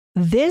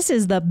This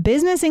is the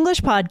Business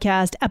English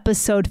Podcast,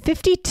 episode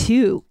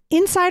 52,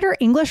 Insider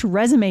English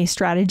Resume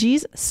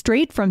Strategies,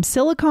 straight from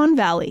Silicon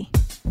Valley.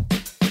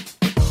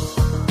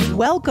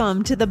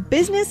 Welcome to the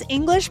Business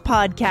English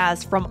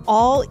Podcast from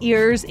All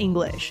Ears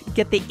English.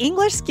 Get the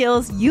English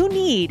skills you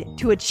need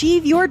to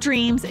achieve your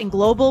dreams in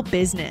global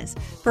business.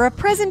 For a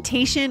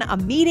presentation, a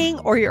meeting,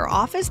 or your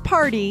office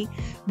party,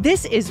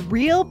 this is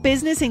Real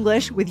Business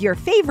English with your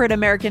favorite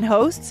American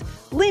hosts,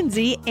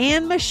 Lindsay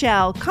and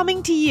Michelle,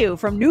 coming to you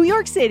from New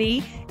York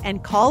City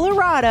and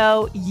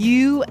Colorado,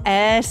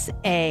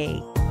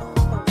 USA.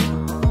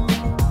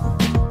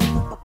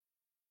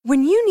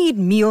 When you need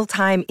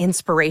mealtime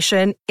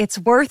inspiration, it's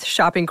worth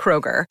shopping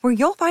Kroger, where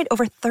you'll find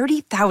over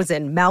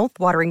 30,000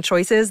 mouth-watering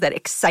choices that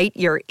excite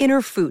your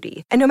inner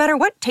foodie. And no matter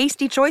what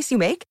tasty choice you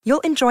make,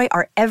 you'll enjoy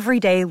our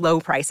everyday low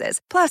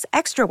prices, plus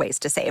extra ways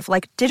to save,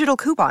 like digital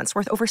coupons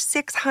worth over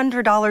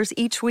 $600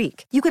 each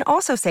week. You can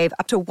also save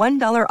up to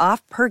 $1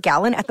 off per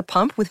gallon at the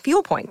pump with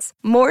fuel points.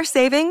 More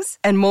savings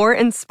and more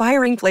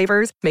inspiring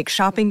flavors make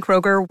shopping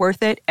Kroger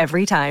worth it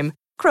every time.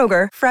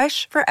 Kroger,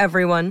 fresh for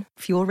everyone.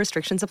 Fuel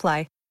restrictions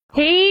apply.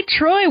 Hey,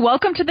 Troy,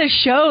 welcome to the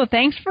show.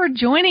 Thanks for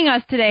joining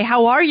us today.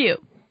 How are you?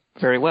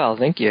 Very well,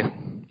 thank you.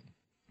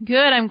 Good.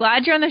 I'm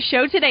glad you're on the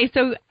show today.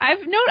 So I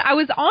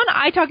was on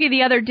italki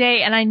the other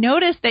day, and I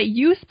noticed that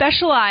you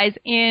specialize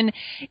in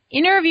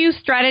interview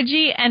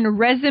strategy and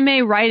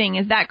resume writing.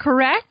 Is that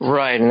correct?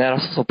 Right, and that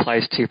also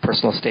applies to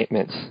personal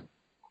statements.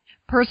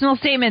 Personal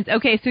statements.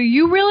 Okay, so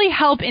you really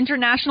help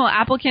international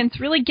applicants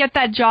really get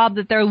that job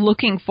that they're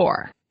looking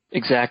for.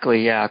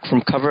 Exactly, yeah.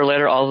 From cover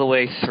letter all the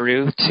way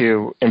through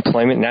to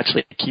employment and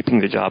actually keeping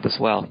the job as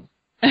well.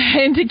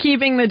 Into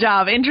keeping the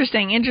job.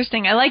 Interesting.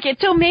 I like it.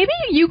 So maybe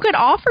you could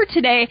offer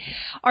today,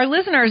 our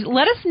listeners,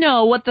 let us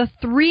know what the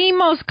 3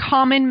 most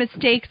common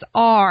mistakes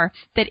are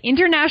that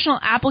international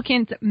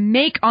applicants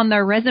make on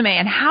their resume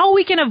and how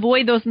we can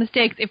avoid those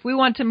mistakes if we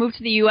want to move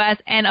to the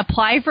U.S. and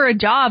apply for a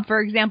job, for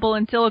example,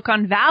 in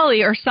Silicon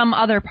Valley or some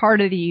other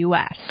part of the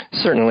U.S.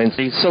 Certainly.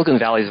 Lindsay. Silicon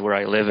Valley is where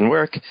I live and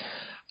work.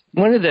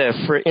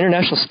 For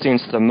international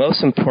students, the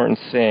most important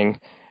thing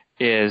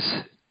is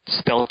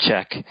spell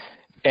check.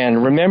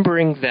 And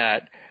remembering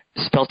that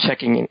spell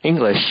checking in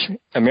English,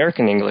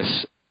 American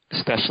English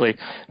especially,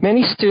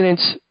 many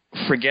students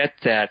forget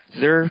that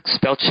their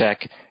spell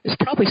check is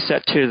probably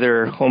set to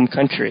their home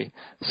country.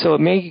 So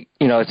it may,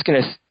 it's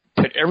going to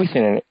put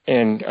everything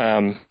in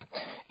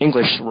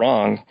English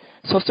wrong.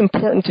 So it's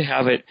important to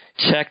have it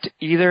checked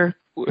either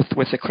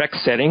with the correct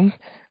setting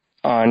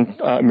on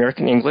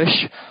American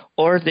English,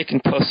 or they can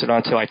post it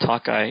onto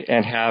Italki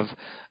and have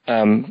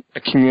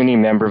a community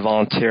member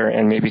volunteer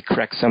and maybe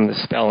correct some of the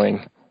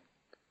spelling.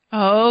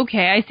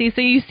 Okay, I see. So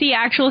you see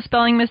actual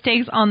spelling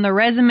mistakes on the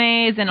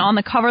resumes and on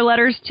the cover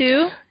letters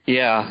too?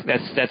 Yeah,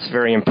 that's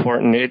very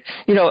important.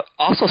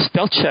 Also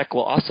spell check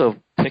will also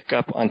pick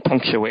up on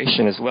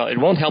punctuation as well. It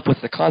won't help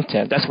with the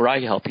content. That's where I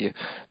help you.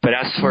 But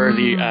as for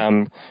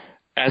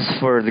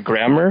the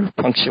grammar,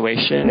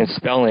 punctuation, and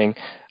spelling,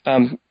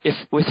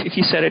 if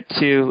you set it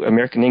to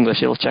American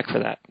English, it'll check for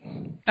that.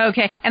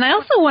 Okay. And I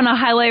also want to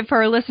highlight for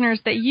our listeners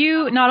that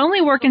you not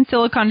only work in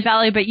Silicon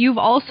Valley, but you've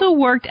also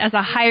worked as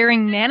a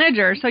hiring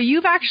manager. So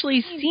you've actually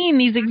seen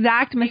these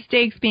exact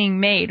mistakes being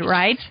made,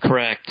 right?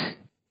 Correct.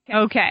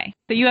 Okay.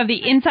 So you have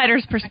the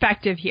insider's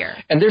perspective here.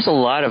 And there's a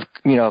lot of,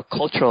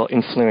 cultural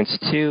influence,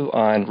 too,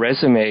 on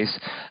resumes,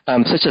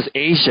 such as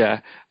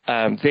Asia.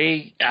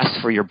 They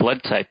ask for your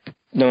blood type.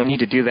 No need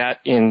to do that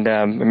in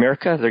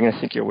America. They're going to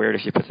think you're weird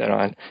if you put that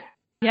on.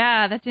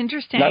 Yeah, that's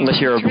interesting. Not unless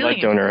you're a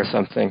blood donor or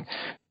something.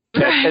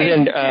 But, right.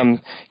 And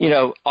then,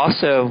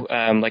 also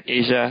like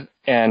Asia,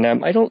 and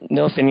I don't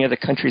know if any other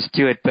countries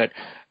do it, but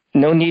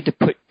no need to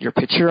put your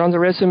picture on the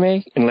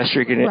resume unless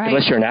you're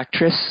unless you're an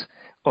actress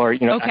or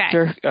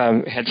actor,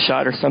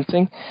 headshot or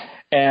something,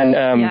 and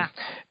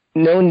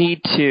no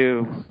need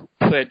to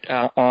put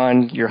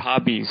on your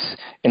hobbies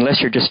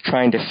unless you're just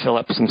trying to fill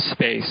up some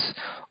space,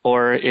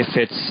 or if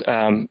it's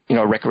a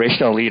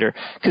recreational leader,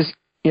 because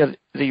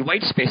the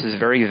white space is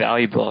very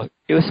valuable.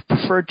 It was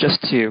preferred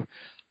just to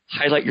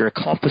highlight your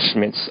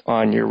accomplishments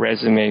on your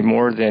resume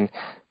more than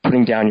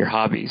putting down your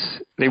hobbies.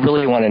 They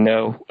really want to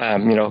know,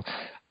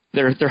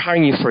 they're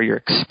hiring you for your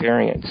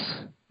experience.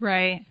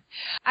 Right.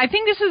 I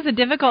think this is a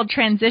difficult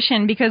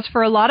transition because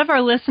for a lot of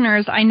our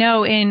listeners, I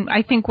know in,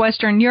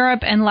 Western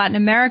Europe and Latin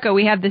America,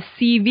 we have the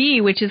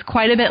CV, which is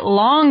quite a bit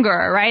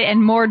longer, right,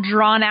 and more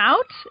drawn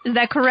out. Is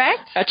that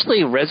correct?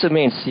 Actually,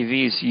 resume and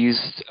CV is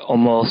used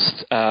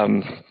almost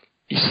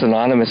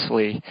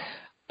synonymously.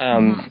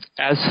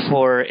 As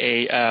for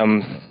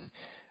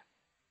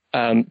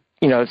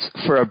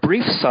for a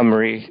brief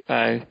summary,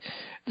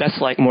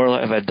 that's like more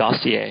of a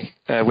dossier,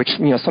 which,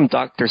 some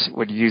doctors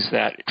would use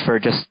that for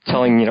just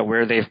telling,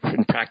 where they've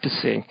been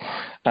practicing.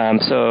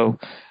 So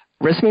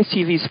resume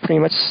CV is pretty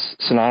much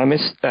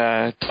synonymous.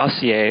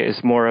 Dossier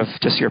is more of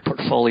just your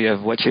portfolio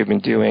of what you've been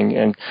doing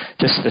and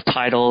just the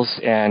titles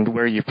and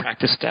where you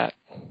practiced at.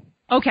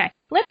 Okay,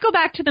 let's go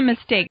back to the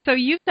mistake. So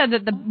you said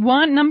that the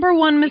number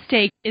one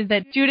mistake is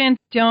that students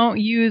don't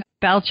use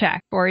spell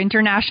check, or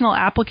international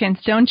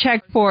applicants don't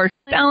check for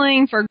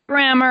spelling, for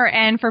grammar,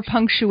 and for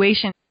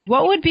punctuation.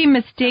 What would be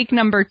mistake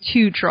number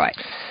 2, Troy?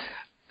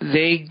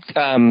 They,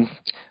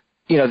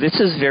 this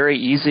is very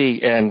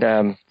easy, and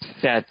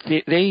that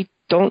they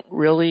don't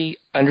really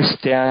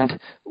understand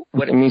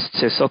what it means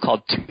to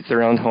so-called toot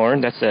their own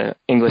horn. That's an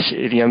English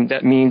idiom.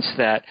 That means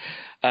that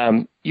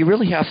you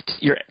really have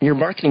to, you're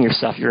marketing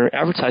yourself, you're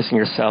advertising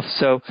yourself.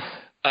 So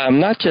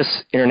not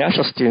just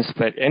international students,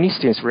 but any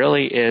students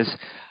really is,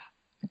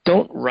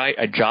 don't write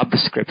a job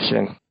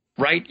description.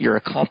 Write your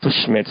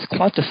accomplishments,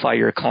 quantify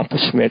your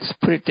accomplishments,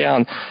 put it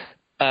down.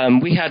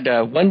 We had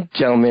one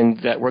gentleman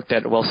that worked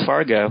at Wells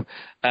Fargo.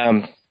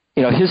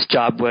 His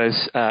job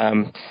was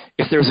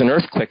if there was an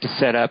earthquake to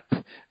set up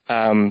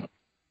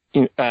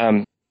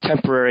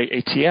temporary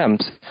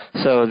ATMs.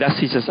 So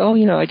he says,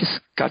 I just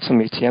got some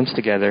ATMs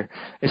together.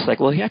 It's like,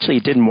 well, he actually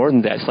did more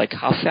than that. It's like,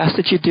 how fast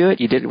did you do it?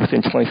 You did it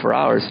within 24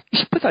 hours. You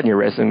should put that on your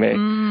resume.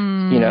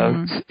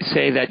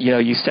 Say that,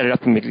 you set it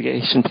up a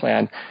mitigation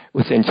plan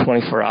within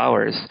 24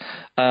 hours.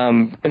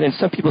 And then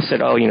some people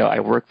said, I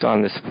worked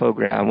on this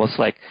program. Well, it's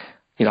like,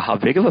 how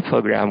big of a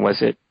program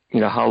was it?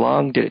 How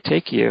long did it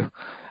take you?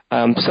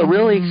 So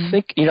really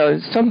think,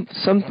 some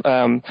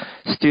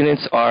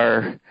students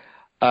are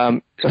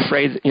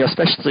afraid,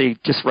 especially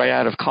just right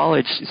out of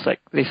college. It's like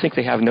they think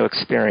they have no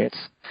experience,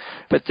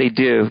 but they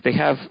do. They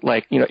have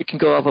it can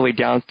go all the way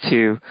down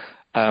to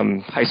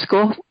high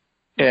school,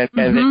 and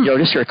then,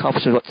 just your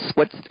accomplishments.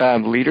 What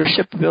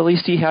leadership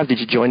abilities do you have? Did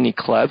you join any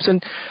clubs?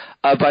 And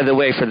by the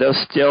way, for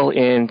those still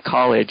in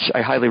college,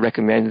 I highly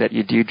recommend that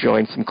you do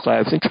join some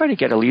clubs and try to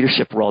get a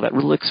leadership role. That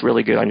looks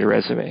really good on your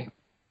resume.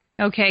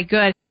 Okay,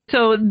 good.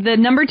 So the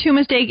number 2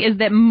 mistake is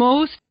that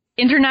most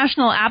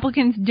international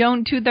applicants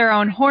don't toot their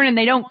own horn, and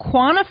they don't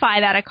quantify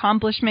that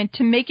accomplishment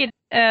to make it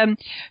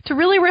to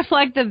really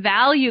reflect the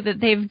value that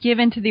they've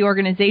given to the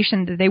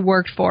organization that they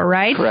worked for,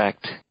 right?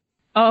 Correct.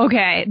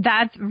 Okay,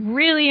 that's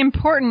really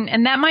important,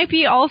 and that might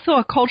be also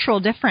a cultural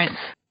difference,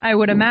 I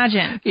would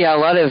imagine. Yeah, a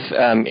lot of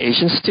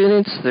Asian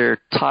students, they're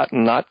taught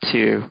not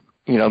to,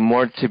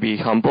 more to be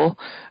humble,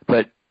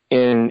 but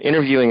in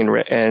interviewing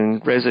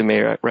and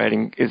resume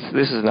writing,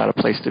 this is not a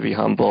place to be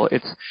humble.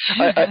 It's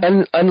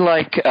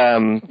unlike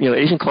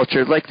Asian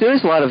culture. Like,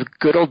 there's a lot of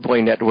good old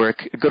boy network.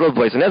 Good old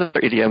boy is another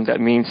idiom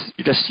that means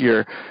just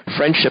your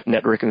friendship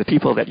network and the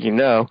people that you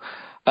know.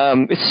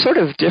 It's sort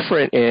of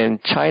different in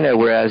China,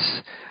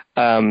 whereas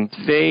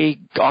they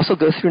also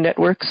go through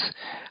networks,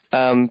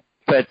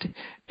 but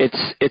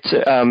it's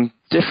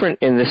different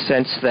in the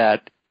sense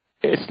that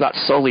it's not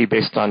solely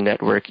based on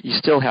network. You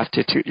still have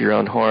to toot your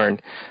own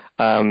horn.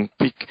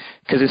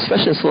 Because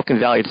especially in Silicon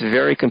Valley, it's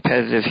very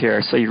competitive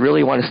here. So you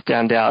really want to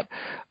stand out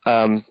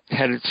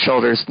head and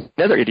shoulders.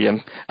 Another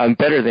idiom, I'm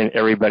better than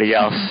everybody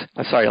else.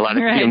 I'm sorry, a lot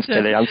of idioms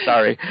today. I'm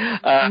sorry.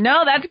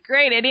 No, that's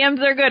great. Idioms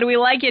are good. We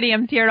like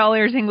idioms here at All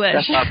Ears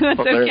English. That's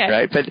okay.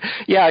 Right? But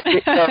yeah,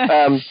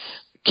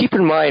 keep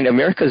in mind,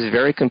 America is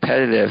very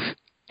competitive.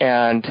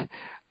 And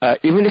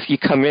even if you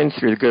come in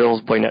through the good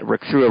old boy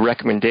network through a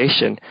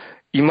recommendation,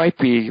 you might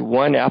be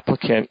one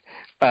applicant.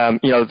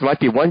 There might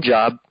be one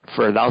job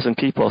for 1,000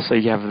 people, so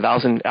you have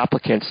 1,000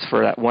 applicants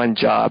for that one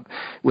job.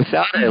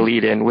 Without a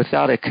lead-in,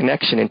 without a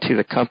connection into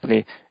the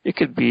company, it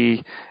could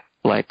be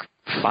like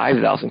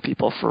 5,000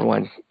 people for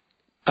one.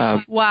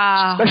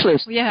 Wow. Especially in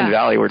Silicon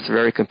Valley, where it's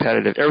very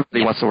competitive.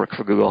 Everybody wants to work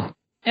for Google.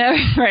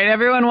 Right,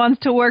 everyone wants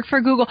to work for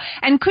Google.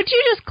 And could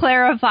you just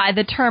clarify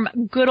the term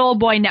good old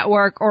boy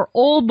network or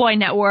old boy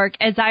network,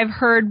 as I've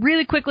heard,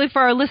 really quickly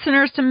for our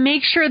listeners to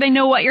make sure they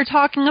know what you're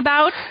talking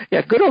about?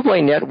 Yeah, good old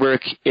boy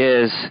network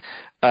is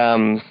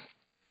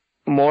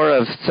more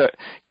of,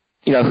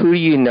 who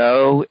you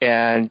know,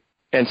 and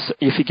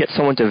if you get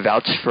someone to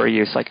vouch for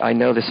you, it's like, I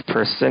know this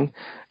person,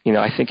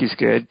 I think he's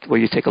good. Will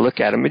you take a look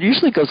at him? It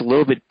usually goes a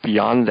little bit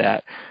beyond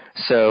that.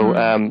 So,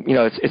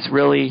 it's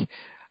really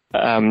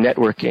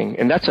networking,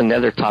 and that's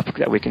another topic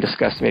that we can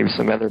discuss maybe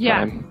some other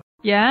time.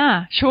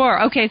 Yeah,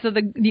 sure. Okay, so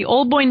the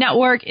old boy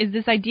network is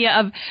this idea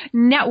of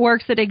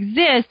networks that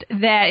exist,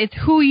 that it's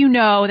who you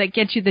know that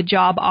gets you the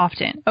job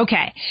often.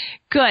 Okay,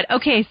 good.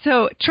 Okay,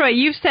 so Troy,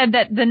 you've said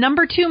that the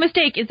number 2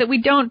 mistake is that we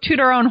don't toot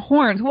our own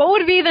horns. What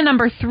would be the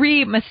number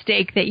 3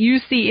 mistake that you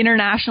see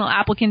international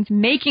applicants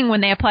making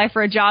when they apply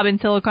for a job in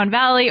Silicon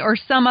Valley or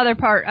some other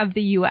part of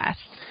the U.S.?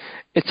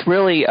 It's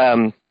really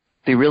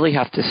they really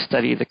have to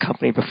study the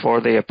company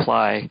before they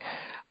apply.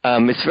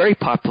 It's very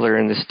popular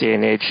in this day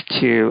and age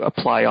to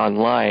apply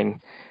online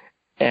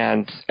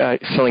and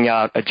filling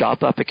out a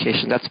job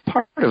application. That's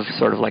part of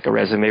sort of like a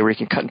resume where you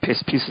can cut and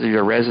paste pieces of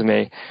your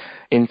resume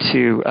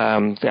into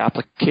the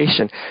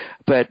application.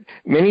 But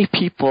many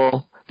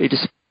people, they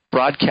just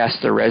broadcast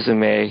their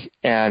resume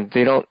and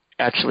they don't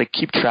actually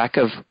keep track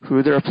of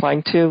who they're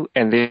applying to,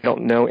 and they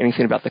don't know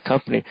anything about the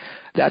company.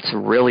 That's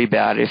really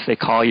bad if they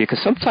call you,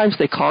 because sometimes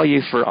they call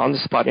you for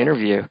on-the-spot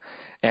interview.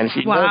 And if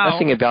you know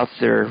nothing about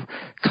their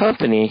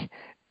company,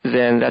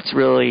 then that's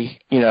really,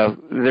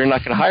 they're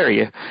not going to hire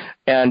you.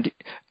 And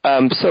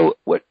So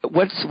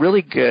what's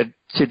really good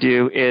to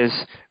do is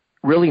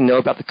really know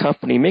about the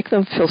company, make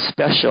them feel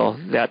special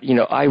that,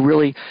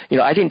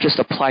 I didn't just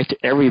apply to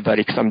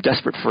everybody because I'm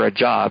desperate for a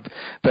job,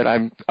 but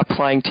I'm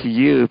applying to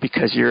you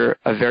because you're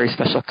a very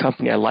special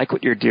company. I like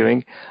what you're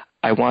doing.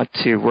 I want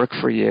to work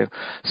for you.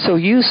 So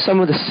use some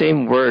of the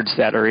same words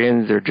that are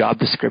in their job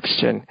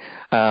description.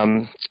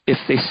 If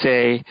they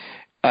say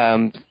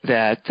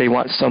that they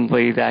want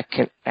somebody that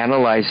can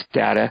analyze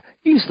data,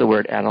 use the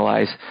word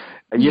analyze.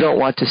 You don't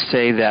want to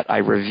say that I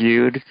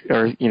reviewed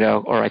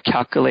or I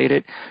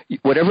calculated.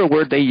 Whatever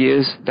word they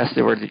use, that's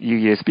the word that you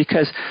use.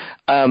 Because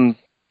in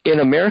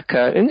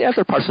America, and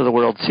other parts of the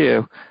world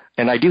too,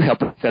 and I do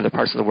help with other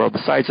parts of the world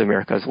besides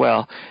America as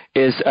well,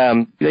 is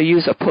they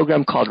use a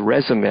program called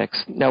Resumix.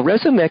 Now,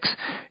 Resumix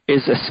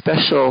is a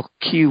special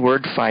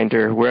keyword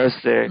finder, whereas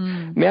the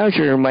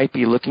manager might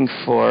be looking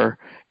for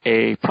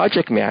a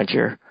project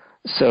manager.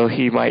 So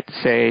he might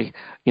say,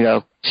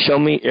 show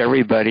me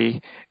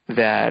everybody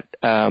that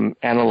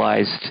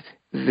analyzed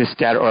this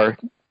data or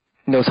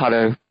knows how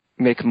to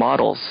make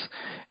models.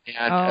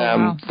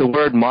 And the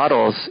word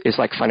models is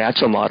like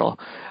financial model.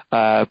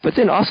 But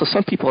then also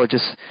some people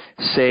just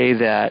say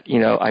that,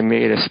 I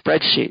made a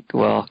spreadsheet.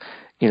 Well,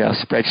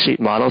 spreadsheet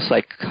models,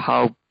 like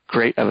how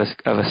great of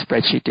a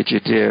spreadsheet did you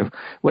do?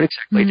 What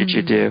exactly did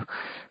you do?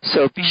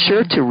 So be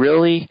sure to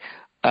really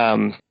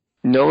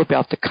know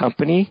about the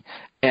company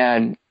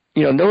and,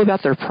 know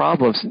about their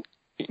problems.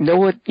 Know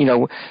what,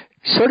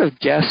 sort of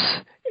guess,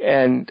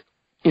 and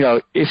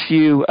if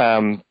you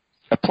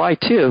apply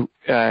to,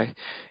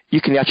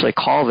 you can actually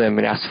call them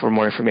and ask for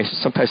more information.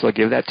 Sometimes they'll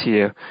give that to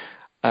you,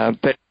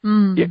 but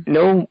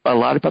know a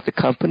lot about the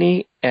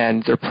company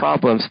and their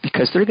problems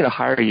because they're going to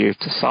hire you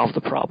to solve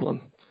the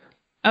problem.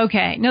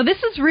 Okay. No,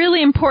 this is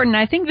really important.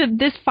 I think that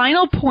this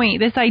final point,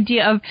 this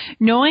idea of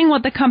knowing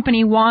what the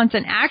company wants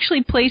and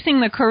actually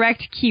placing the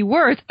correct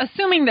keywords,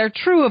 assuming they're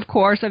true, of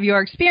course, of your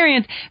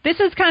experience, this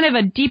is kind of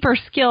a deeper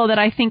skill that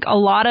I think a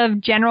lot of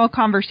general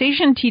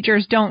conversation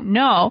teachers don't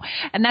know.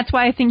 And that's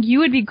why I think you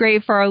would be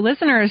great for our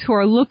listeners who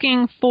are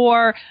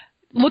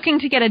looking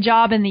to get a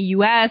job in the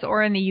U.S.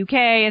 or in the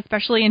UK,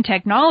 especially in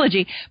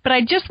technology. But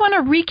I just want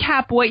to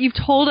recap what you've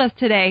told us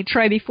today,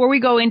 Troy, before we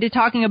go into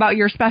talking about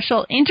your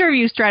special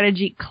interview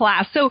strategy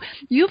class. So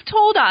you've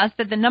told us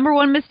that the number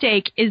one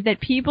mistake is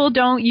that people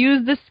don't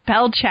use the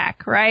spell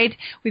check, right?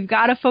 We've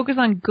got to focus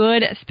on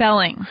good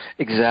spelling.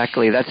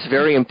 Exactly. That's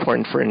very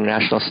important for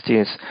international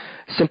students.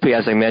 Simply,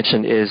 as I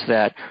mentioned, is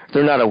that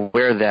they're not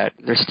aware that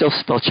they're still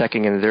spell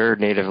checking in their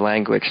native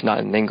language, not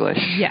in English.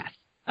 Yes.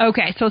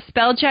 Okay, so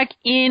spell check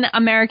in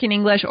American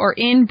English or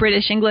in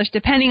British English,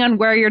 depending on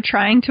where you're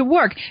trying to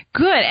work.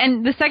 Good.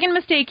 And the second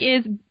mistake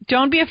is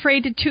don't be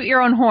afraid to toot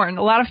your own horn.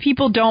 A lot of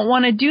people don't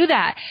want to do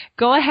that.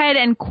 Go ahead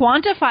and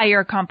quantify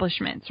your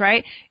accomplishments,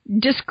 right?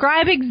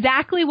 Describe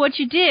exactly what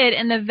you did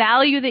and the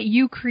value that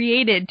you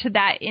created to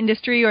that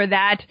industry or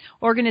that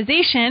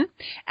organization.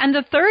 And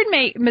the third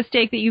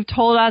mistake that you've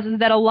told us is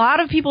that a lot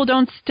of people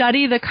don't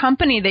study the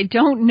company. They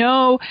don't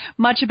know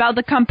much about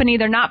the company.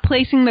 They're not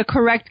placing the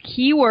correct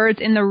keywords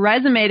in the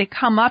resume to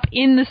come up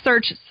in the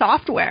search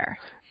software.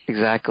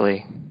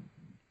 Exactly.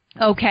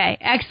 Okay,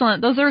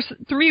 excellent. Those are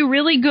three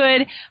really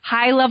good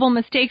high-level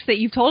mistakes that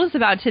you've told us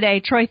about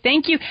today. Troy,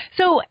 thank you.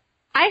 So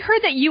I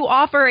heard that you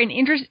offer an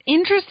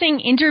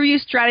interesting interview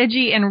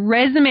strategy and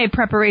resume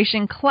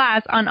preparation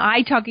class on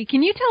italki.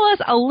 Can you tell us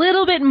a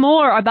little bit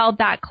more about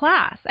that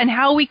class and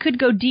how we could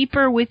go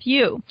deeper with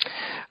you?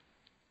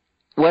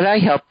 What I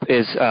help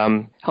is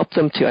help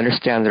them to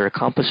understand their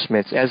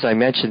accomplishments. As I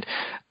mentioned,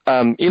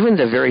 even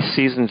the very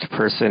seasoned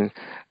person,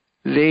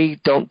 they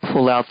don't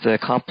pull out the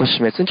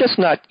accomplishments and just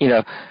not,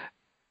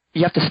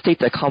 you have to state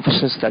the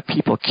accomplishments that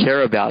people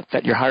care about,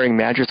 that your hiring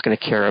manager is going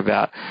to care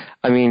about.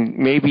 I mean,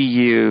 maybe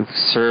you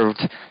served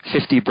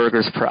 50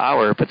 burgers per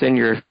hour, but then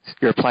you're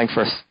applying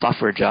for a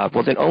software job.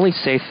 Well, then only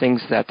say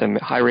things that the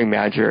hiring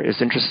manager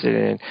is interested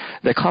in,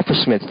 the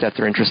accomplishments that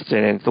they're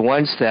interested in, the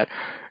ones that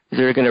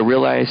they're going to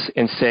realize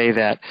and say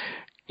that,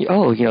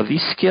 oh,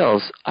 these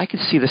skills, I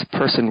could see this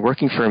person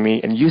working for me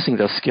and using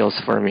those skills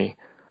for me.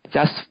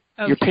 That's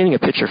You're painting a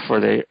picture for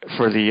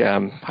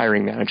the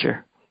hiring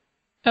manager.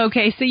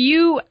 Okay, so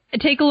you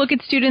take a look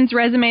at students'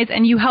 resumes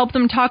and you help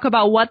them talk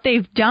about what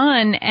they've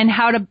done and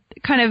how to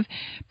kind of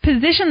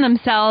position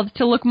themselves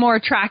to look more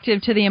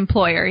attractive to the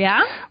employer,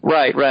 yeah?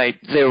 Right.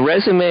 The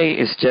resume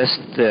is just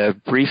the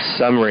brief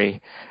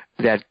summary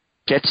that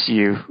gets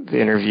you the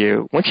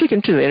interview. Once you get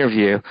into the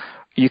interview,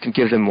 you can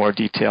give them more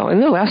detail,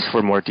 and they'll ask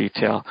for more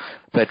detail.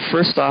 But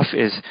first off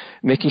is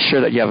making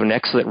sure that you have an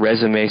excellent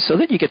resume so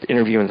that you get the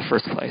interview in the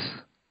first place.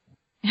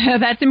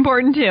 That's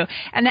important too.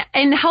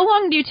 And how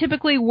long do you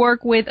typically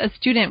work with a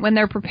student when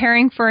they're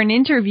preparing for an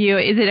interview?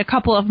 Is it a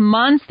couple of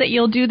months that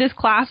you'll do this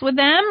class with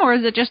them, or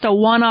is it just a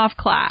one-off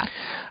class?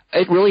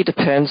 It really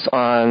depends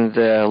on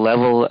the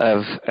level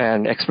of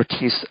and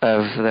expertise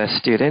of the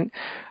student.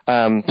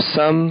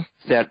 Some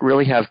that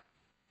really have,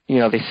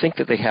 they think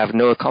that they have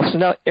no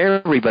accomplishment. Now,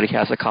 everybody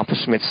has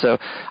accomplishments. So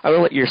I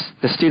will let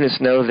the students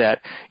know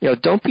that,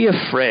 don't be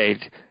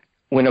afraid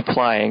when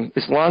applying,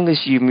 as long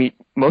as you meet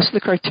most of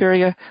the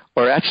criteria,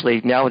 or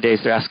actually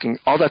nowadays they're asking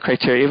all the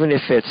criteria, even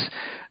if it's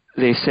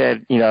they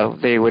said,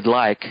 they would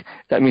like,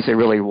 that means they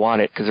really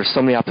want it because there's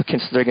so many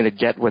applicants, they're going to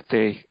get what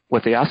they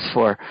asked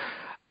for.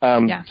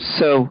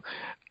 So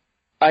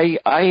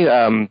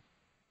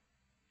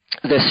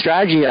the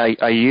strategy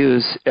I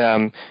use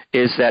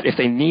is that if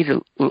they need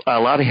a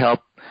lot of help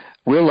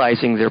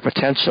realizing their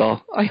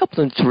potential, I help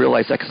them to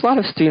realize that, because a lot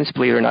of students,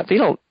 believe it or not, they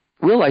don't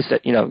realize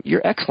that,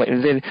 you're excellent.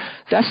 And then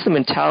that's the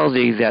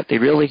mentality that they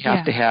really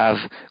have to have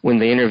when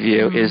they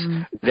interview, is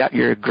that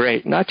you're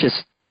great, not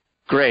just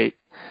great,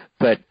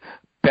 but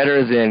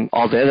better than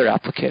all the other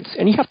applicants.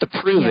 And you have to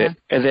prove it.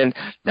 And then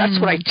that's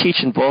what I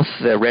teach in both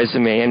the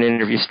resume and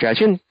interview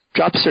strategy. And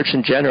job search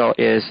in general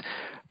is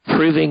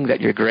proving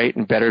that you're great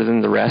and better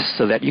than the rest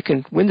so that you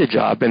can win the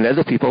job and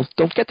other people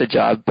don't get the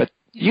job, but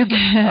you get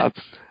the job.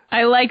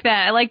 I like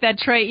that,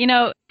 Troy.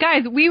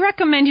 Guys, we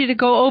recommend you to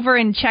go over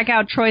and check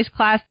out Troy's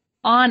class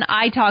on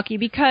italki,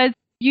 because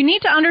you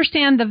need to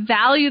understand the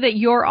value that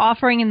you're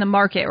offering in the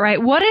market, right?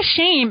 What a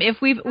shame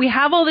if we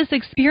have all this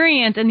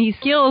experience and these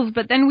skills,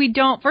 but then we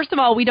don't, first of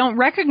all, we don't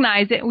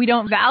recognize it, we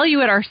don't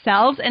value it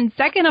ourselves, and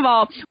second of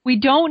all, we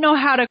don't know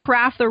how to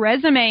craft the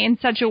resume in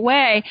such a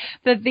way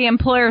that the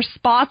employer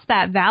spots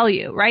that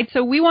value, right?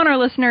 So we want our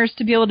listeners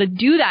to be able to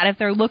do that if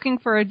they're looking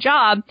for a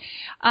job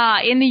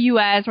in the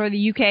U.S. or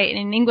the UK in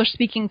an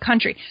English-speaking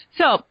country.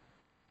 So,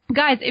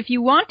 guys, if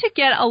you want to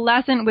get a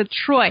lesson with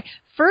Troy,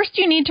 first,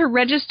 you need to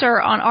register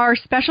on our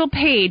special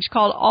page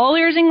called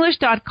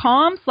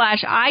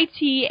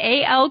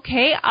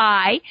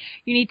allearsenglish.com/ITALKI.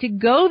 You need to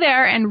go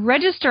there and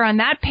register on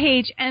that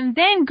page, and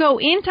then go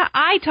into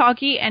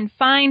italki and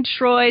find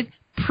Troy's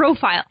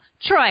profile.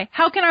 Troy,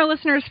 how can our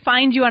listeners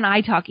find you on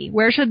italki?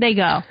 Where should they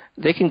go?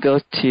 They can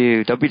go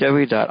to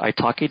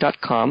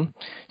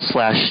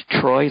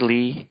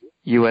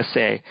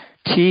www.italki.com/TroyLeeUSA.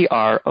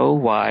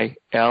 TroyLeeUSA.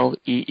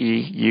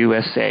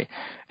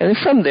 And then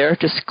from there,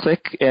 just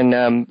click and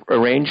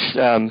arrange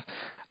a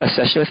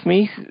session with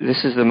me.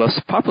 This is the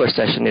most popular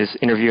session, is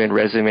interview and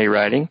resume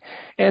writing.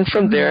 And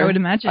from there,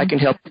 I can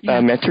help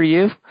mentor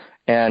you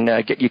and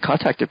get you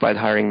contacted by the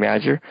hiring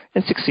manager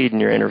and succeed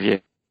in your interview.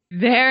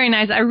 Very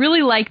nice. I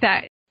really like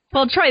that.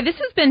 Well, Troy, this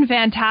has been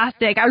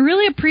fantastic. I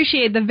really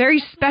appreciate the very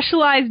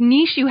specialized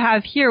niche you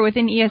have here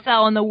within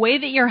ESL and the way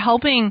that you're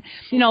helping,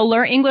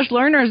 English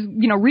learners,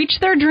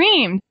 reach their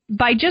dreams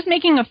by just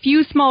making a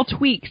few small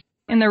tweaks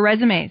in their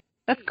resumes.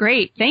 That's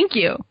great. Thank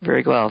you.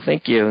 Very well.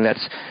 Thank you. And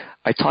that's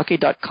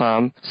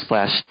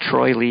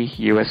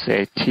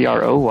italki.com/TroyLeeUSA,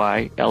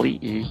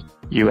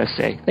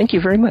 TroyLeeUSA. Thank you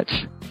very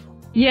much.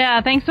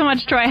 Yeah. Thanks so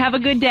much, Troy. Have a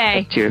good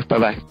day. Thank you.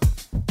 Bye-bye.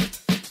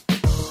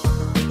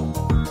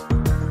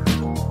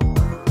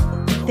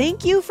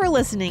 Thank you for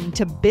listening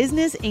to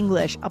Business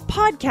English, a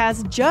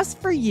podcast just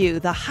for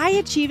you, the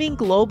high-achieving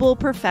global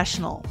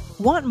professional.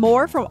 Want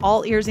more from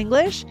All Ears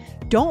English?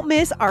 Don't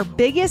miss our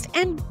biggest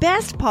and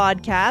best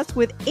podcast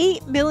with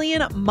 8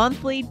 million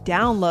monthly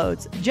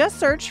downloads. Just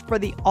search for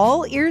the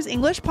All Ears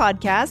English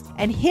podcast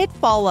and hit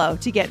follow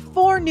to get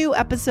 4 new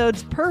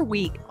episodes per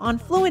week on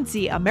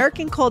fluency,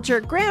 American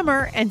culture,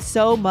 grammar, and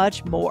so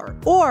much more.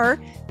 Or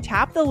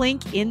tap the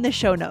link in the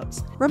show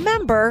notes.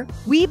 Remember,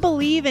 we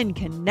believe in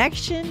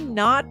connection,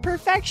 not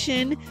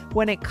perfection,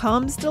 when it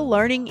comes to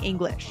learning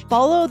English.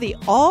 Follow the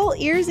All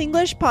Ears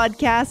English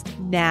podcast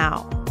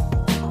now.